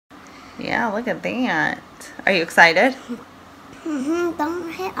Yeah, look at that. Are you excited?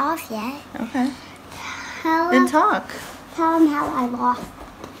 Don't hit off yet. Okay. Then talk. Tell him how I lost.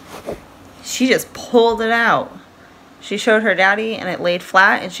 She just pulled it out. She showed her daddy and it laid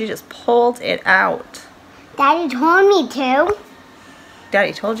flat and she just pulled it out. Daddy told me to.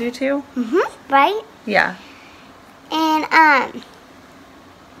 Daddy told you to? Right? Yeah. And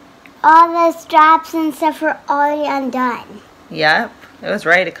all the straps and stuff were already undone. Yep. It was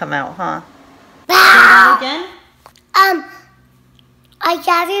ready to come out, huh? Again? I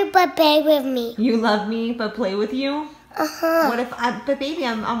got you, but play with me. You love me, but play with you? Uh-huh. What if but baby,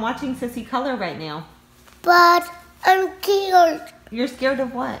 I'm watching Sissy color right now. But I'm scared. You're scared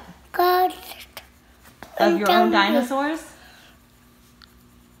of what? God. Of your own dinosaurs?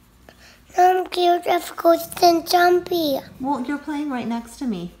 I'm scared of Ghost and Jumpy. Well, you're playing right next to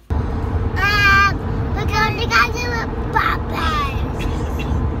me. We're going to Papa's.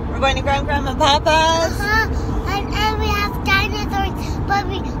 We're going to Grandma Papa's? And we have dinosaurs, but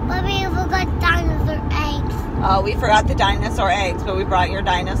we forgot dinosaur eggs. Oh, we forgot the dinosaur eggs, but we brought your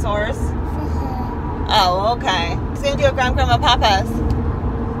dinosaurs? Oh, okay. So you do a Grandma Papa's.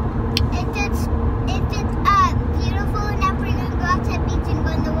 It's beautiful enough we're going to go out to the beach and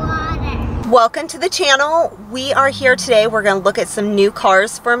go in the water. Welcome to the channel. We are here today. We're going to look at some new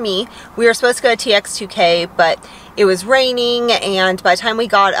cars for me. We were supposed to go to TX2K, but it was raining, and by the time we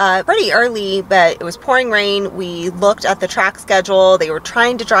got pretty early, but it was pouring rain. We looked at the track schedule. They were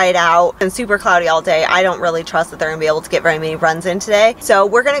trying to dry it out and super cloudy all day. I don't really trust that they're gonna be able to get very many runs in today. So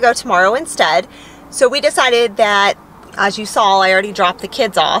we're gonna go tomorrow instead. So we decided that, as you saw, I already dropped the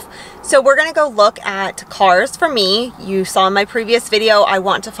kids off. So we're gonna go look at cars for me. You saw in my previous video, I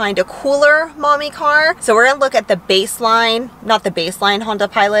want to find a cooler mommy car. So we're gonna look at the baseline, not the baseline Honda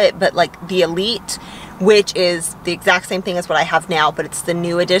Pilot, but like the Elite, which is the exact same thing as what I have now, but it's the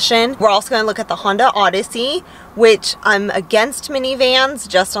new edition. We're also gonna look at the Honda Odyssey, which I'm against minivans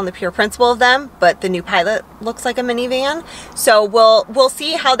just on the pure principle of them, but the new Pilot looks like a minivan. So we'll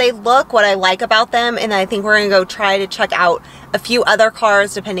see how they look, what I like about them, and I think we're gonna go try to check out a few other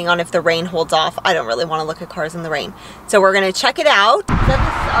cars depending on if the rain holds off. I don't really wanna look at cars in the rain. So we're gonna check it out.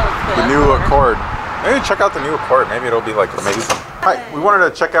 The new Accord. Maybe check out the new Accord. Maybe it'll be like amazing. Hi, we wanted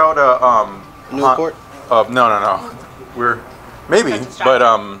to check out new Accord? No. We're maybe, but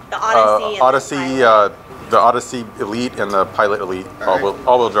the Odyssey, the Odyssey Elite and the Pilot Elite,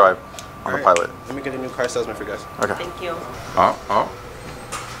 all-wheel drive on the Pilot. Let me get a new car salesman for you guys. Okay. Thank you. Oh.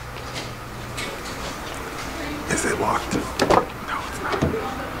 Is it locked? No, it's not.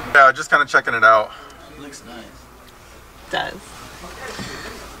 Yeah, just kind of checking it out. It looks nice. It does.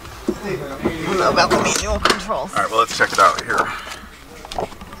 I don't know about the manual controls. All right, well, let's check it out here.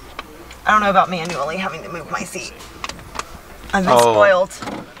 I don't know about manually having to move my seat. I've been spoiled.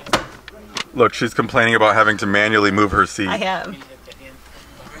 Look, she's complaining about having to manually move her seat. I am.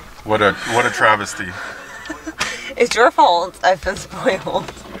 What a travesty. It's your fault. I've been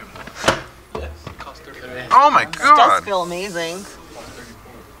spoiled. Oh my It does God. feel amazing.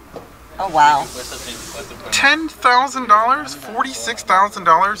 Oh wow. $10,000?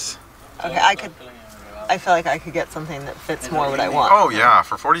 $46,000? Okay, I feel like I could get something that fits more what I want. Oh yeah,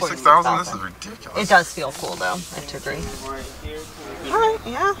 for $46,000, this is ridiculous. It does feel cool though. I have to agree. All right,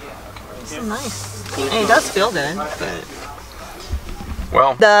 yeah, this is nice. And it does feel good. But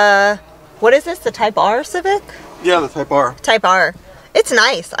Well, what is this? The Type R Civic? yeah, the Type R. Type R. It's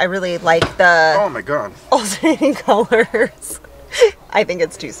nice. I really like the Oh my God. alternating colors. I think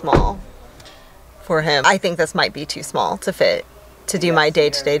it's too small for him. I think this might be too small to fit to do my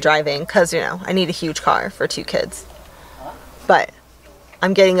day-to-day driving, because, you know, I need a huge car for 2 kids. But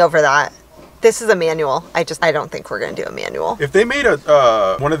I'm getting over that. This is a manual. I don't think we're going to do a manual. If they made a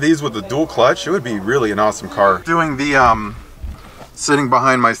one of these with a dual clutch, it would be really an awesome car. Doing the sitting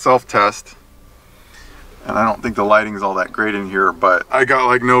behind myself test, and I don't think the lighting is all that great in here, but I got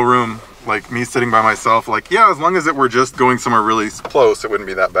like no room. Like me sitting by myself, like, yeah, as long as it were just going somewhere really close, it wouldn't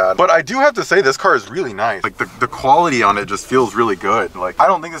be that bad. But I do have to say, this car is really nice. Like the quality on it just feels really good. Like, I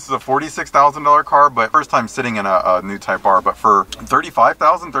don't think this is a $46,000 car, but first time sitting in a new Type R, but for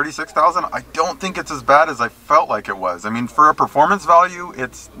 $35,000, $36,000, I don't think it's as bad as I felt like it was. I mean, for a performance value,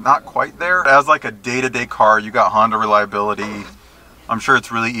 it's not quite there. As like a day-to-day car, you got Honda reliability. I'm sure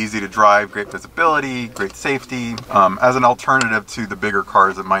it's really easy to drive, great visibility, great safety. As an alternative to the bigger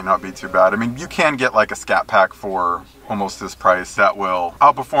cars, it might not be too bad. I mean, you can get like a Scat Pack for almost this price that will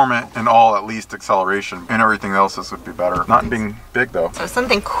outperform it in all, at least acceleration, and everything else this would be better. Not being big though. So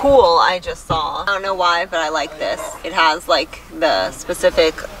something cool I just saw. I don't know why, but I like this. It has like the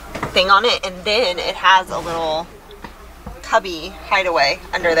specific thing on it, and then it has a little cubby hideaway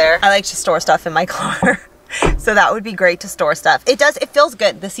under there. I like to store stuff in my car. So that would be great to store stuff. It feels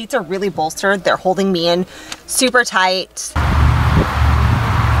good. The seats are really bolstered. They're holding me in super tight. I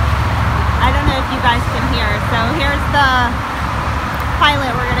don't know if you guys can hear. So here's the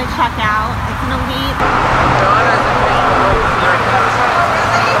Pilot we're gonna check out. It's an Elite.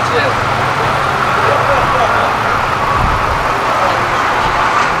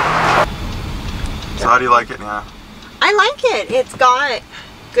 So how do you like it now? I like it. It's got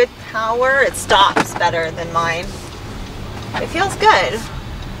good power. It stops better than mine. It feels good.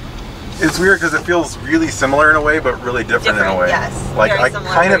 It's weird because it feels really similar in a way, but really different in a way. Yes. Like Very I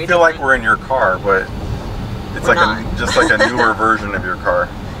similar, kind of very feel like different. we're in your car, but it's We're like just like a newer version of your car.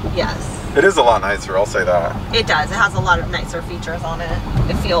 Yes. It is a lot nicer, I'll say that. It does. It has a lot of nicer features on it.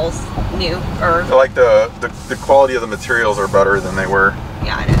 It feels new. Or I feel like the quality of the materials are better than they were.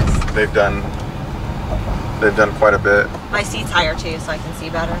 yeah, it is. They've done quite a bit. My seat's higher too, so I can see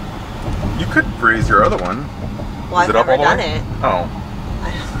better. You could raise your other one. Well, I've Is it up never all the done way? it. Oh.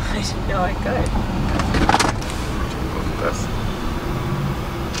 I didn't know I could. Look at this.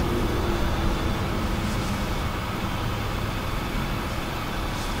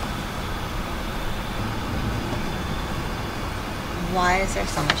 Why is there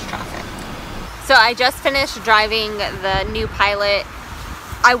so much traffic? So I just finished driving the new Pilot.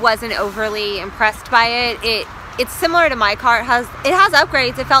 I wasn't overly impressed by it. It's similar to my car. It has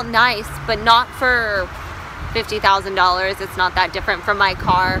upgrades. It felt nice, but not for $50,000. It's not that different from my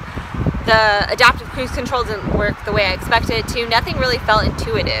car. The adaptive cruise control didn't work the way I expected it to. Nothing really felt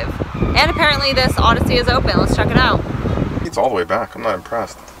intuitive. And apparently this Odyssey is open. Let's check it out. It's all the way back. I'm not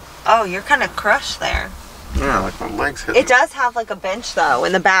impressed. Oh, you're kind of crushed there. Yeah, like my legs hit. It does have like a bench though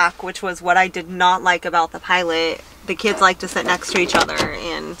in the back, which was what I did not like about the Pilot. The kids like to sit next to each other,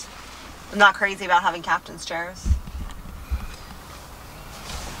 and I'm not crazy about having captain's chairs.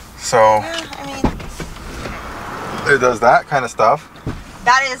 So Yeah, I mean, it does that kind of stuff.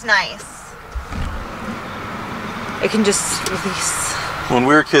 that is nice. It can just release. When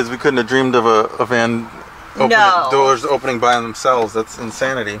we were kids, we couldn't have dreamed of a van doors opening by themselves. That's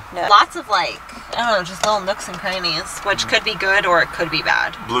insanity. No. Lots of like, I don't know, just little nooks and crannies, which could be good or it could be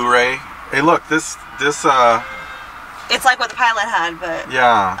bad. Blu-ray. Hey, look, this It's like what the Pilot had, but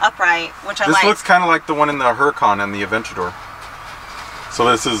yeah, upright, which I this like. looks kind of like the one in the Huracan and the Aventador. So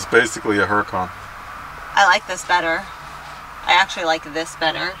this is basically a Huracan. I like this better. I actually like this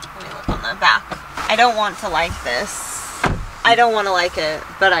better. Let me look on the back. I don't want to like this. I don't want to like it,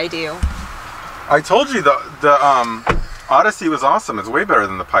 but I do. I told you the Odyssey was awesome. It's way better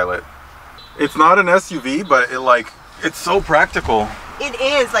than the Pilot. It's not an SUV, but it's so practical. It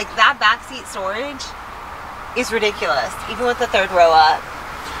is, like that backseat storage is ridiculous, even with the third row up.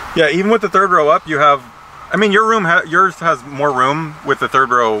 Yeah, even with the third row up, you have, I mean, yours has more room with the third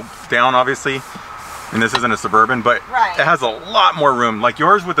row down, obviously. And this isn't a Suburban, but Right. it has a lot more room. Like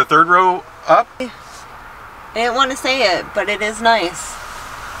yours with the third row up. I didn't want to say it, but it is nice.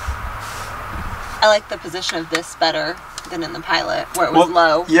 I like the position of this better than in the Pilot, where it was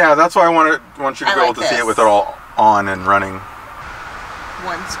low. Yeah, that's why I want you to I be able like to see this. it with it all on and running.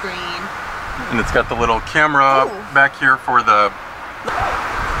 One screen. And it's got the little camera Ooh. back here for the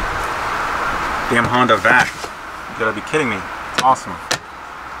damn Honda vac. You gotta be kidding me. It's awesome.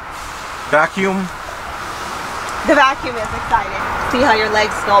 Vacuum. The vacuum is exciting. See how your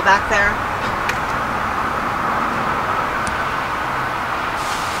legs go back there?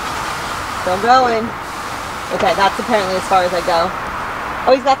 Still going. Okay, that's apparently as far as I go.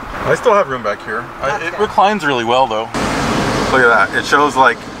 Oh, he's got the... I still have room back here. That's It good. reclines really well though. Look at that. It shows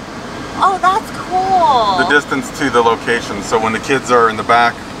like Oh, that's cool. the distance to the location. So when the kids are in the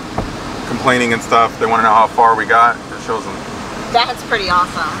back complaining and stuff, they want to know how far we got. It shows them. That's pretty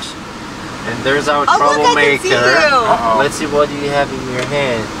awesome. And there's our Oh, look, I can see troublemaker. you. Uh-oh. Let's see what you have in your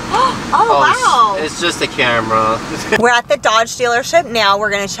hand. Oh, wow. It's just a camera. We're at the Dodge dealership now. We're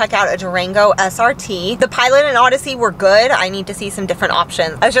going to check out a Durango SRT. The Pilot and Odyssey were good. I need to see some different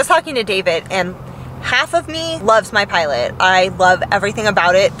options. I was just talking to David, and half of me loves my Pilot. I love everything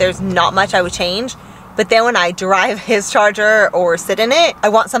about it. There's not much I would change. But then when I drive his Charger or sit in it, I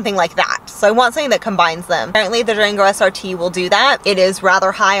want something like that. So I want something that combines them. Apparently the Durango SRT will do that. It is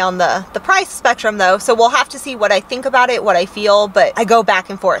rather high on the price spectrum though, so we'll have to see what I think about it, what I feel, but I go back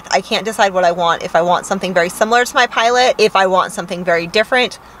and forth. I can't decide what I want. If I want something very similar to my Pilot, if I want something very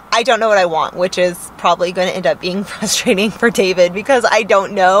different, I don't know what I want, which is probably going to end up being frustrating for David because I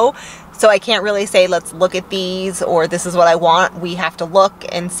don't know. So I can't really say, let's look at these or this is what I want. We have to look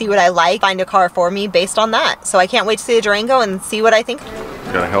and see what I like, find a car for me based on that. So I can't wait to see the Durango and see what I think.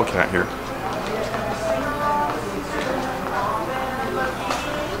 We got a Hellcat here.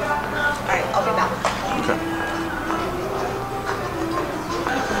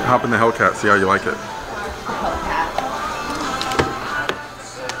 hop in the Hellcat, see how you like it.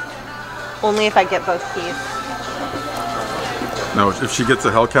 Only if I get both keys. No, if she gets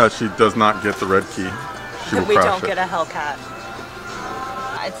a Hellcat, she does not get the red key. She will We crash don't it. get a Hellcat.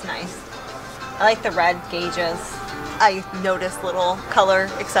 It's nice. I like the red gauges. I notice little color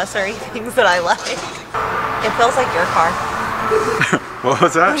accessory things that I like. It feels like your car. What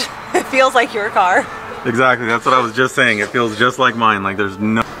was that? It feels like your car. Exactly, that's what I was just saying. It feels just like mine. Like there's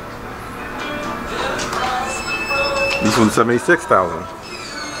no. This one's 76,000.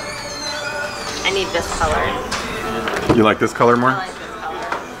 I need this color. You like this color more? I like this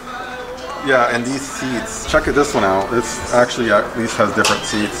color. Yeah, and these seats. Check this one out. This actually at least has different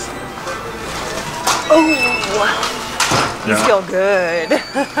seats. Oh, these Yeah. feel good.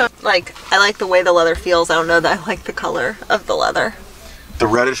 Like, I like the way the leather feels. I don't know that I like the color of the leather. The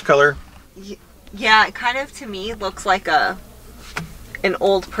reddish color? Yeah, it kind of to me looks like an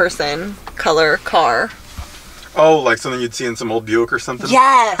old person color car. Oh, like something you'd see in some old Buick or something?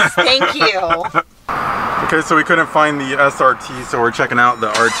 Yes, thank you. Okay, so we couldn't find the SRT, so we're checking out the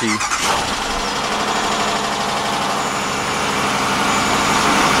RT.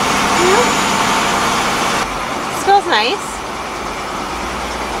 This feels nice.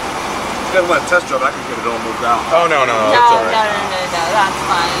 You guys want a test drive? I can get it all moved out. Oh, no, No, that's all right. no, that's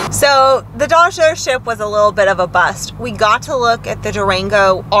fine. So the Dodge dealership was a little bit of a bust. We got to look at the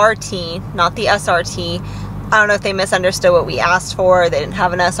Durango RT, not the SRT. I don't know if they misunderstood what we asked for. They didn't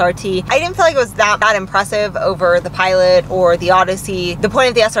have an SRT. I didn't feel like it was that impressive over the Pilot or the Odyssey. The point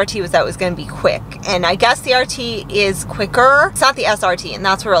of the SRT was that it was going to be quick. And I guess the RT is quicker. It's not the SRT, and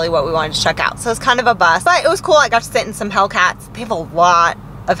that's really what we wanted to check out. So it's kind of a bust. But it was cool. I got to sit in some Hellcats. They have a lot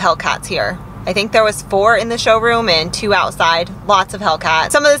of Hellcats here. I think there was 4 in the showroom and 2 outside. Lots of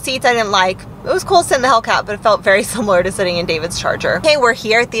Hellcats. Some of the seats I didn't like. It was cool to sit in the Hellcat, but it felt very similar to sitting in David's Charger. Okay, we're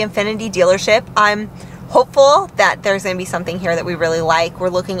here at the Infiniti dealership. I'm hopeful that there's going to be something here that we really like. We're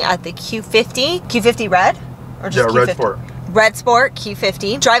looking at the Q50 Red? Or just Yeah, Q50? Red Sport. Red Sport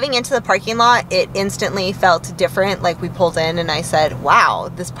Q50. Driving into the parking lot, it instantly felt different. Like we pulled in and I said, wow,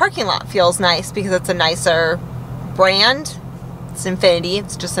 this parking lot feels nice because it's a nicer brand. It's Infiniti.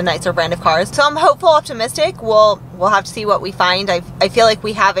 It's just a nicer brand of cars. So I'm hopeful, optimistic. We'll have to see what we find. I feel like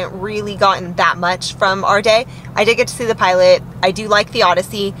we haven't really gotten that much from our day. I did get to see the Pilot. I do like the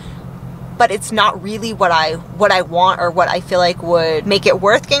Odyssey, but it's not really what I want or what I feel like would make it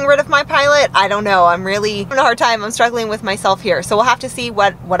worth getting rid of my Pilot. I don't know. I'm really having a hard time. I'm struggling with myself here. So we'll have to see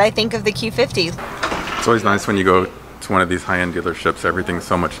what I think of the Q50. It's always nice when you go to one of these high-end dealerships. Everything's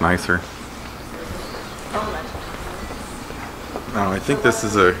so much nicer. Now, I think this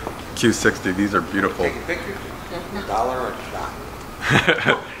is a Q60. These are beautiful. $1 or a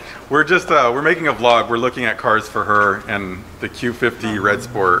shot? We're making a vlog. We're looking at cars for her and the Q50 Red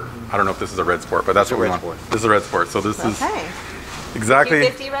Sport. I don't know if this is a Red Sport, but that's what we want. This is a Red Sport. So this is exactly.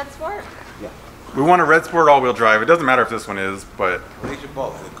 Q50 Red Sport? We want a Red Sport all-wheel drive. It doesn't matter if this one is, but. What do you should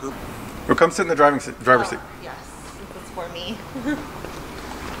both? The coupe? Well, come sit in the driver's seat. Yes, it's for me.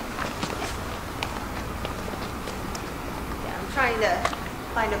 I'm trying to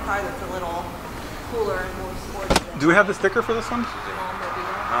find a car that's a little cooler and more sporty. Do we have the sticker for this one?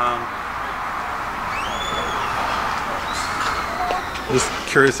 Just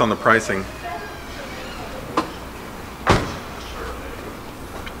curious on the pricing.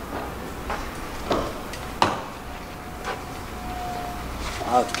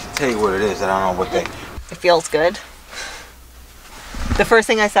 I'll tell you what it is. I don't know what they. It feels good. The first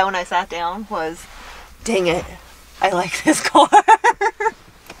thing I said when I sat down was, dang it, I like this car.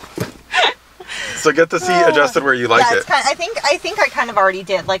 So get the seat adjusted where you like Yeah, it. it's kind of, I think I kind of already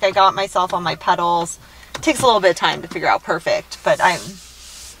did. Like I got myself on my pedals. It takes a little bit of time to figure out perfect, but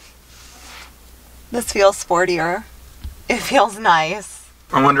this feels sportier. It feels nice.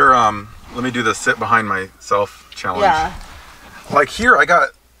 I wonder, let me do the sit behind myself challenge. Yeah. Like here, I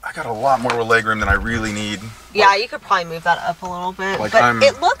got a lot more legroom than I really need. Yeah, you could probably move that up a little bit. Like but I'm-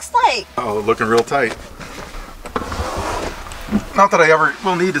 it looks like... Oh, looking real tight. Not that I ever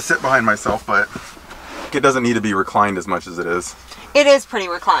will need to sit behind myself, but it doesn't need to be reclined as much as it is. It is pretty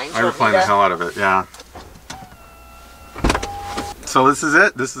reclined. I recline the hell out of it, yeah. So this is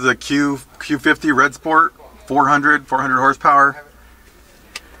it. This is a Q50 Red Sport, 400 horsepower.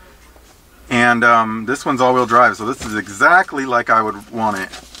 And this one's all-wheel drive, so this is exactly like I would want it.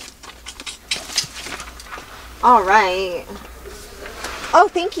 All right. Oh,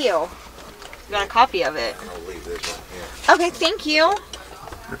 thank you. You got a copy of it. I'll leave this one here. Okay, thank you.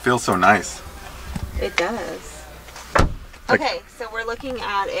 It feels so nice. It does. Okay, so we're looking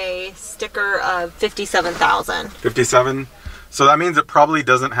at a sticker of 57,000. 57. So that means it probably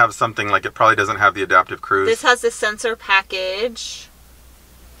doesn't have something like it probably doesn't have the adaptive cruise. This has the sensor package,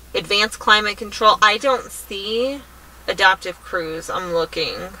 advanced climate control. I don't see adaptive cruise. I'm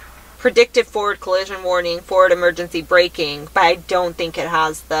looking. Predictive forward collision warning, forward emergency braking, but I don't think it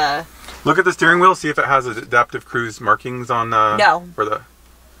has the... Look at the steering wheel, see if it has adaptive cruise markings on No. For the...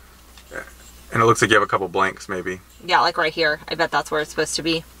 And it looks like you have a couple blanks maybe. Yeah, like right here. I bet that's where it's supposed to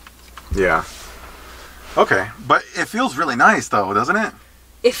be. Yeah. Okay, but it feels really nice though, doesn't it?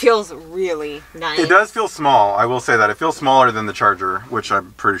 It feels really nice. It does feel small, I will say that. It feels smaller than the Charger, which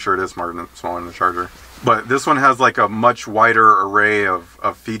I'm pretty sure it is smaller than the Charger. But this one has like a much wider array of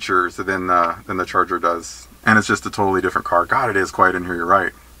features than the Charger does. And it's just a totally different car. God, it is quiet in here, you're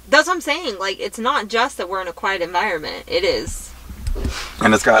right. That's what I'm saying. Like, it's not just that we're in a quiet environment. It is.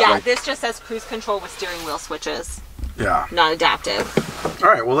 And it's got like... this just says cruise control with steering wheel switches. Yeah. Not adaptive. All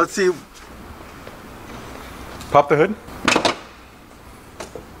right, well, let's see. Pop the hood.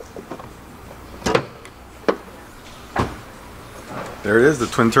 There it is, the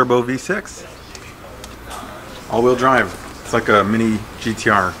twin turbo V6. All-wheel drive. It's like a mini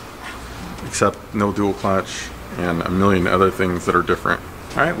GTR, except no dual clutch and a million other things that are different.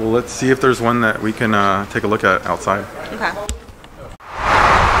 All right, well, let's see if there's one that we can take a look at outside. Okay.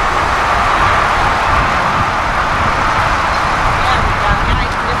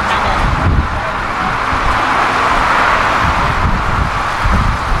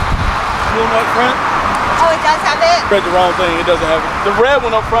 Up front? Oh, it does have it? Read the wrong thing, it doesn't have it. The red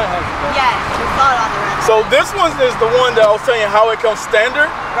one up front has it. Yes, we saw it on the red. So this one is the one that I was telling you how it comes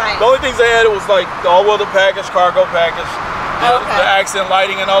standard. Right. The only things they added was like the all-weather package, cargo package, the accent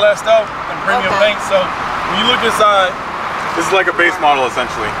lighting and all that stuff, and premium paint. So when you look inside, This is like a base model,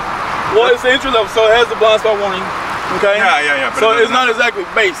 essentially. well, it's the entry level, so it has the blind spot warning. Okay. Yeah. So it's not exactly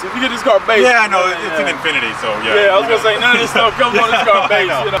base. If you get this car base, Yeah, I know, it's an Infinity, so yeah. Yeah, I was gonna say none of this stuff comes on this car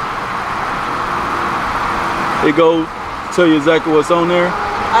base. You know. It goes tell you exactly what's on there.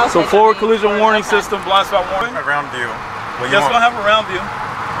 Okay, So forward collision warning system, blind spot warning. Around view. Well, Yes, it's gonna have a round view,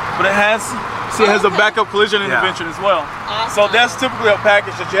 but it has a backup collision Yeah. intervention as well. Awesome. So that's typically a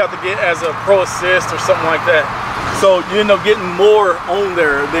package that you have to get as a pro assist or something like that. So you end up getting more on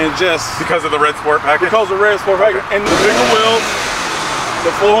there than just because of the Red Sport package? because of Red Sport package and the bigger wheels,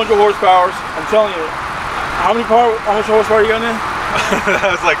 the 400 horsepower. I'm telling you, how much horsepower you got in?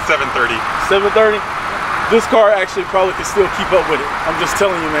 That was like 730. 730. This car actually probably can still keep up with it. I'm just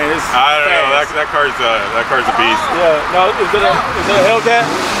telling you, man. It's I don't know. fast. That car's a beast. Yeah. No, is it a Hellcat?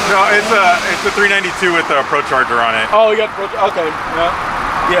 No, it's a 392 with a Pro Charger on it. Oh, you got the okay.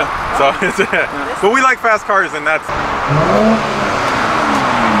 Yeah. So it's but we like fast cars, and that's.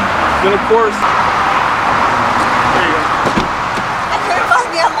 Then of course, there you go. I couldn't find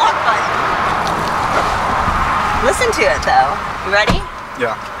the unlock button. Listen to it though. You ready?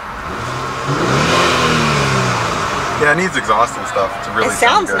 Yeah. Yeah, it needs exhaust and stuff to really It sounds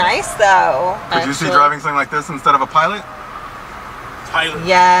sound good. nice though. Would you see driving something like this instead of a Pilot? Pilot.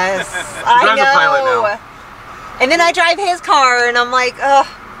 Yes. I drives know. a Pilot now. And then I drive his car and I'm like, ugh,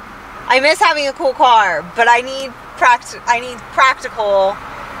 I miss having a cool car, but I need practical.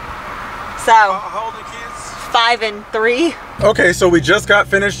 So How old are the kids? 5 and 3. Okay, so we just got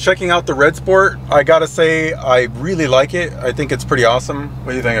finished checking out the Red Sport. I gotta say, I really like it. I think it's pretty awesome.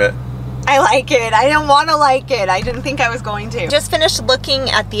 What do you think of it? I like it. I didn't want to like it. I didn't think I was going to. Just finished looking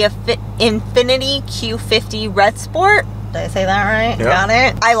at the Infiniti Q50 Red Sport. Did I say that right? Yeah. Got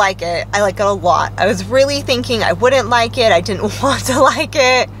it? I like it. I like it a lot. I was really thinking I wouldn't like it. I didn't want to like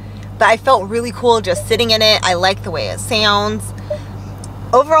it. But I felt really cool just sitting in it. I like the way it sounds.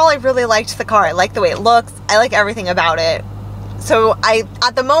 Overall, I really liked the car. I like the way it looks. I like everything about it. So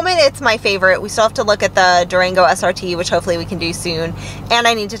at the moment, it's my favorite. We still have to look at the Durango SRT, which hopefully we can do soon. And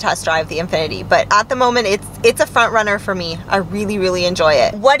I need to test drive the Infiniti. But at the moment, it's a front runner for me. I really, really enjoy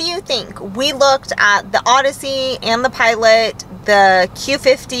it. What do you think? We looked at the Odyssey and the Pilot, the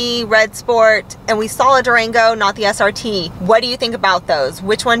Q50 Red Sport, and we saw a Durango, not the SRT. What do you think about those?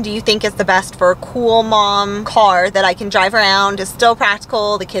 Which one do you think is the best for a cool mom car that I can drive around, is still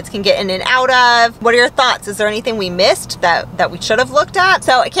practical, the kids can get in and out of? What are your thoughts? Is there anything we missed that we should have looked at?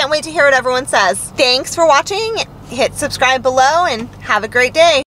 So I can't wait to hear what everyone says. Thanks for watching. Hit subscribe below and have a great day.